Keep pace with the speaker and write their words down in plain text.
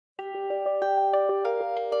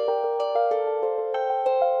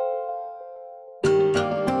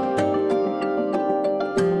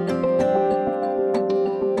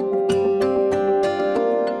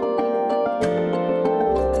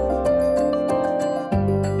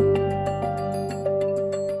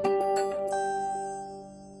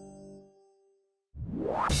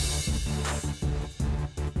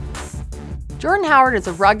Jordan Howard is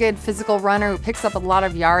a rugged, physical runner who picks up a lot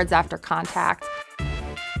of yards after contact.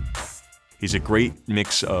 He's a great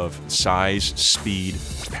mix of size, speed,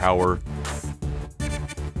 power.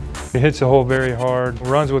 He hits the hole very hard,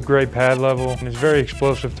 runs with great pad level, and is very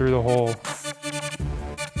explosive through the hole.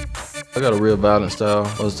 I got a real violent style.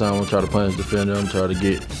 Most of the time, I'm try to punish the defender. I'm try to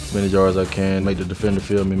get as many yards as I can, make the defender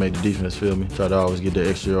feel me, make the defense feel me. Try to always get that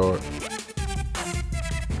extra yard.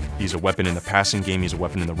 He's a weapon in the passing game. He's a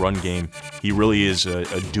weapon in the run game. He really is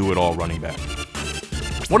a do-it-all running back.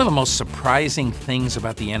 One of the most surprising things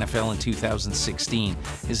about the NFL in 2016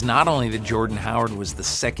 is not only that Jordan Howard was the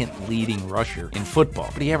second leading rusher in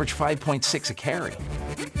football, but he averaged 5.6 a carry.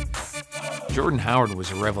 Jordan Howard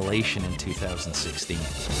was a revelation in 2016.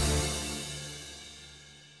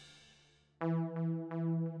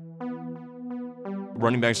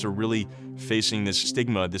 Running backs are really facing this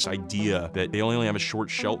stigma, this idea that they only have a short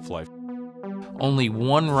shelf life. Only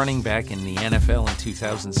one running back in the NFL in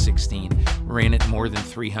 2016 ran it more than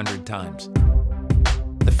 300 times.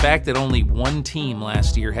 The fact that only one team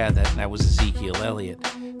last year had that, and that was Ezekiel Elliott,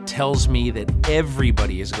 tells me that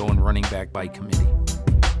everybody is going running back by committee.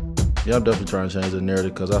 Yeah, I'm definitely trying to change the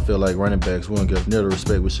narrative because I feel like running backs, we don't get near the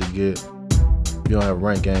respect we should get. If you don't have a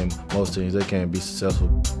ranked game, most teams, they can't be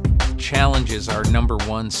successful. Challenges are number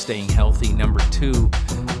one, staying healthy. Number two,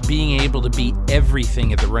 being able to beat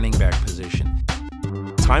everything at the running back position.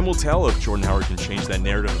 Time will tell if Jordan Howard can change that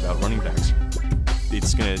narrative about running backs.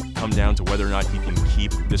 It's going to come down to whether or not he can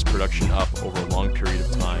keep this production up over a long period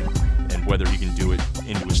of time and whether he can do it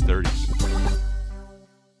into his 30s.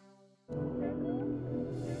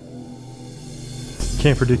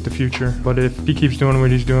 Can't predict the future, but if he keeps doing what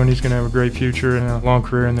he's doing, he's going to have a great future and a long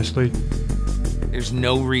career in this league. There's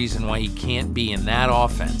no reason why he can't be in that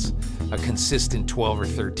offense a consistent 12 or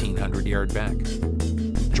 1,300 yard back.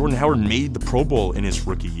 Jordan Howard made the Pro Bowl in his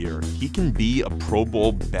rookie year. He can be a Pro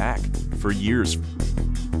Bowl back for years.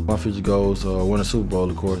 My future goals are win a Super Bowl,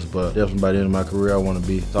 of course, but definitely by the end of my career, I want to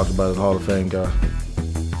be talked about as a Hall of Fame guy.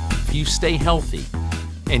 If you stay healthy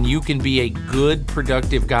and you can be a good,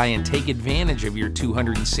 productive guy and take advantage of your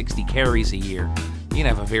 260 carries a year, you can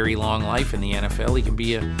have a very long life in the NFL. He can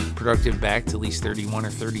be a productive back till he's 31 or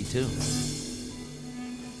 32.